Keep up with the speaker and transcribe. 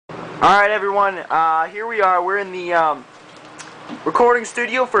Alright everyone, here we are. We're in the recording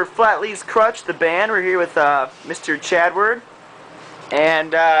studio for Flat Lee's Crutch, the band. We're here with Mr. Chadward and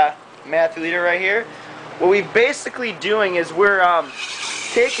Matthew Leader right here. What we're basically doing is we're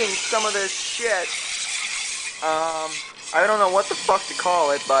taking some of this shit, I don't know what the fuck to call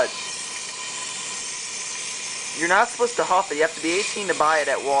it, but you're not supposed to huff it. You have to be 18 to buy it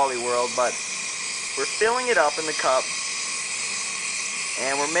at Wally World, but we're filling it up in the cup.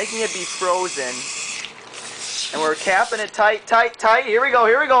 And we're making it be frozen. And we're capping it tight, tight, tight. Here we go,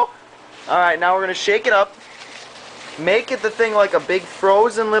 here we go. Alright, now we're going to shake it up. Make it the thing like a big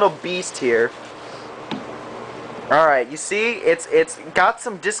frozen little beast here. Alright, you see? It's got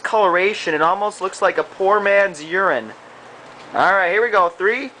some discoloration. It almost looks like a poor man's urine. Alright, here we go.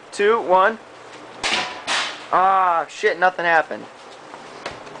 3, 2, 1. Ah, shit, nothing happened.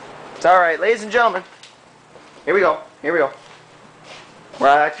 It's alright, ladies and gentlemen. Here we go, here we go.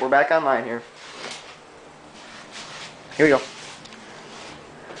 We're back online here. Here we go.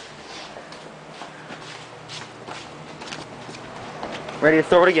 Ready to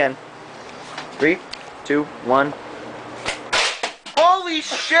throw it again. 3, 2, 1. Holy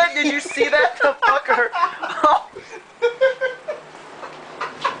shit! Did you see that, the fucker?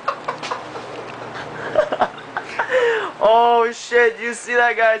 Oh shit! Did you see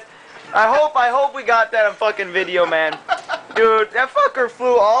that, guys? I hope we got that on fucking video, man. Dude, that fucker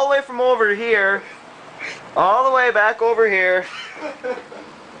flew all the way from over here, all the way back over here,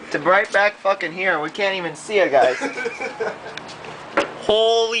 to right back fucking here. We can't even see it, guys.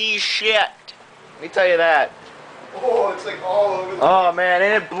 Holy shit. Let me tell you that. Oh, it's like all over the Oh, man,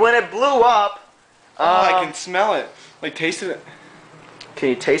 and when it blew up... I can smell it. Like, taste it. Can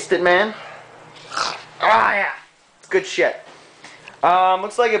you taste it, man? Ah, yeah. It's good shit.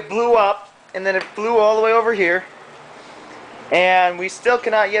 Looks like it blew up, and then it flew all the way over here. And we still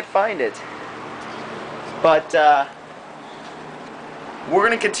cannot yet find it. But, we're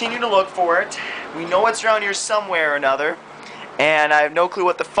going to continue to look for it. We know it's around here somewhere or another. And I have no clue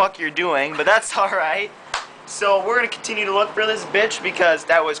what the fuck you're doing, but that's alright. So we're going to continue to look for this bitch because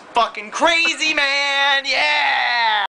that was fucking crazy, man! Yeah!